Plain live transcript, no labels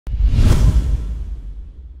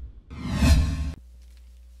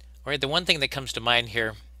All right, the one thing that comes to mind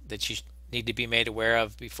here that you need to be made aware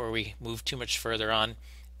of before we move too much further on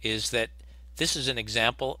is that this is an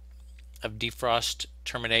example of defrost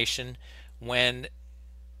termination. When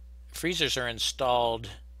freezers are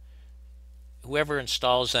installed, whoever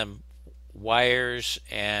installs them wires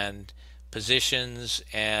and positions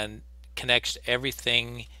and connects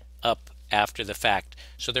everything up after the fact.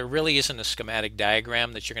 So there really isn't a schematic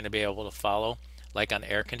diagram that you're going to be able to follow like on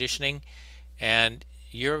air conditioning. And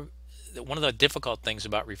one of the difficult things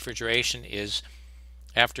about refrigeration is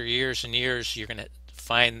after years and years you're going to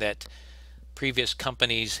find that previous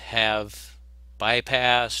companies have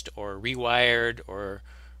bypassed or rewired or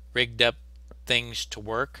rigged up things to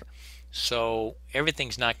work. So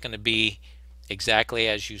everything's not going to be exactly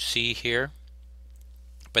as you see here,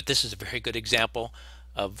 but this is a very good example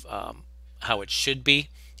of how it should be,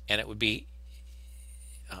 and it would be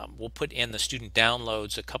we'll put in the student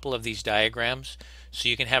downloads a couple of these diagrams so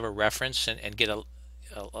you can have a reference and get a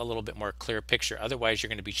little bit more clear picture. Otherwise you're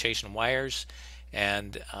going to be chasing wires,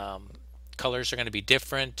 and colors are going to be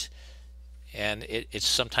different, and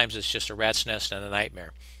sometimes it's just a rat's nest and a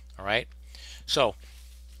nightmare. All right, so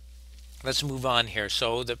let's move on here.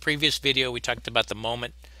 So the previous video we talked about the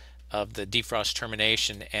moment of the defrost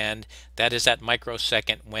termination, and that is that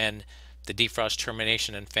microsecond when the defrost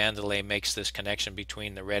termination and fan delay makes this connection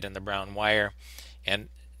between the red and the brown wire and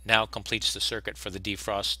now completes the circuit for the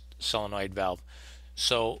defrost solenoid valve.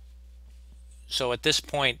 So at this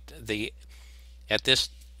point, at this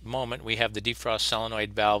moment, we have the defrost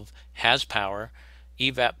solenoid valve has power,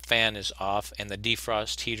 evap fan is off, and the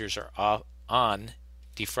defrost heaters are on,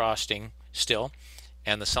 defrosting still,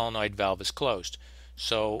 and the solenoid valve is closed.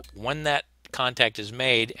 So when that contact is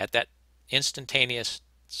made, at that instantaneous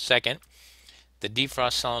second, the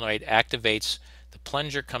defrost solenoid activates, the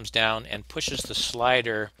plunger comes down and pushes the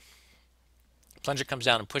slider,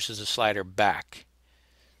 back.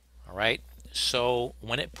 All right, so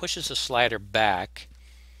when it pushes the slider back,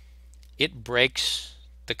 it breaks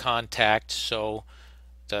the contact, so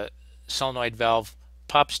the solenoid valve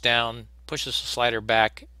pops down, pushes the slider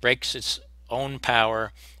back, breaks its own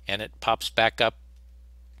power, and it pops back up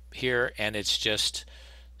here, and it's just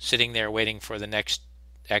sitting there waiting for the next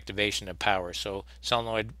activation of power. So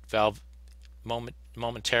solenoid valve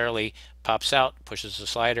momentarily pops out, pushes the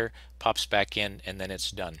slider, pops back in, and then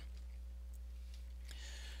it's done.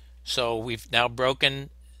 So we've now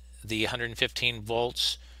broken the 115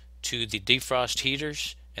 volts to the defrost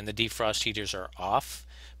heaters, and the defrost heaters are off.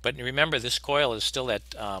 But remember, this coil is still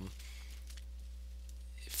at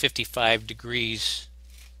 55 degrees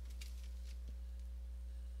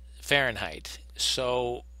Fahrenheit.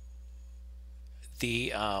 So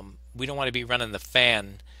we don't want to be running the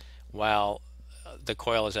fan while the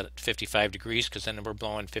coil is at 55 degrees, because then we're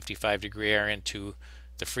blowing 55-degree air into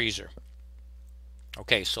the freezer.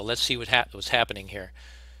 Okay, so let's see what's happening here.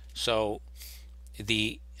 So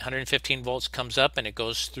the 115 volts comes up and it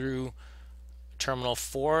goes through terminal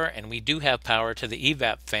 4, and we do have power to the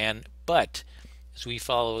evap fan, but as we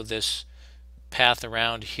follow this path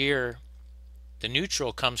around here, the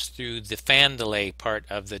neutral comes through the fan delay part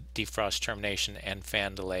of the defrost termination and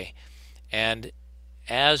fan delay. And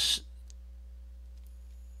as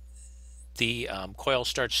the coil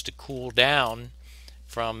starts to cool down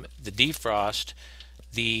from the defrost,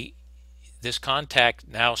 this contact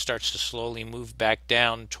now starts to slowly move back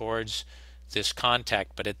down towards this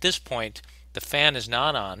contact. But at this point, the fan is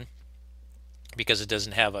not on because it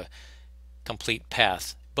doesn't have a complete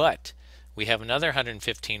path. But we have another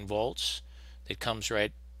 115 volts that comes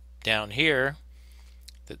right down here.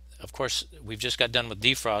 Of course, we've just got done with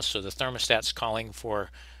defrost, so the thermostat's calling for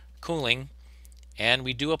cooling, and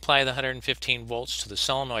we do apply the 115 volts to the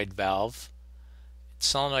solenoid valve. The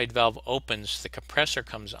solenoid valve opens, the compressor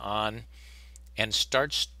comes on, and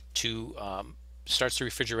starts the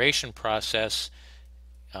refrigeration process,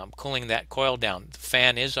 cooling that coil down. The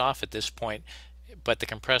fan is off at this point, but the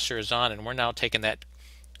compressor is on, and we're now taking that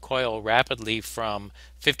coil rapidly from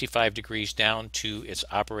 55 degrees down to its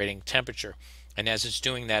operating temperature. And as it's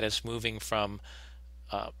doing that, it's moving from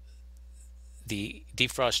the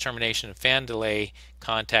defrost termination and fan delay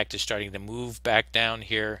contact is starting to move back down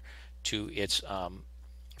here to its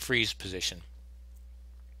freeze position.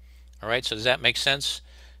 All right, so does that make sense?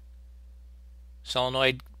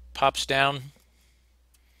 Solenoid pops down,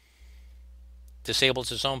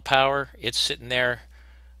 disables its own power. It's sitting there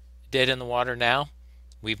dead in the water now.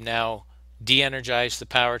 We've now de-energized the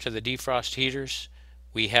power to the defrost heaters.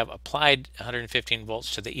 We have applied 115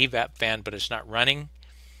 volts to the evap fan, but it's not running.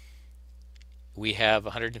 We have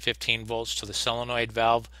 115 volts to the solenoid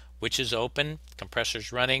valve, which is open.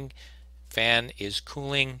 Compressor's running. fan is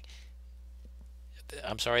cooling,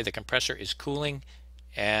 the compressor is cooling,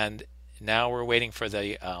 and now we're waiting for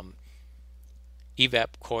the evap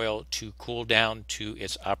coil to cool down to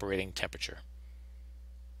its operating temperature.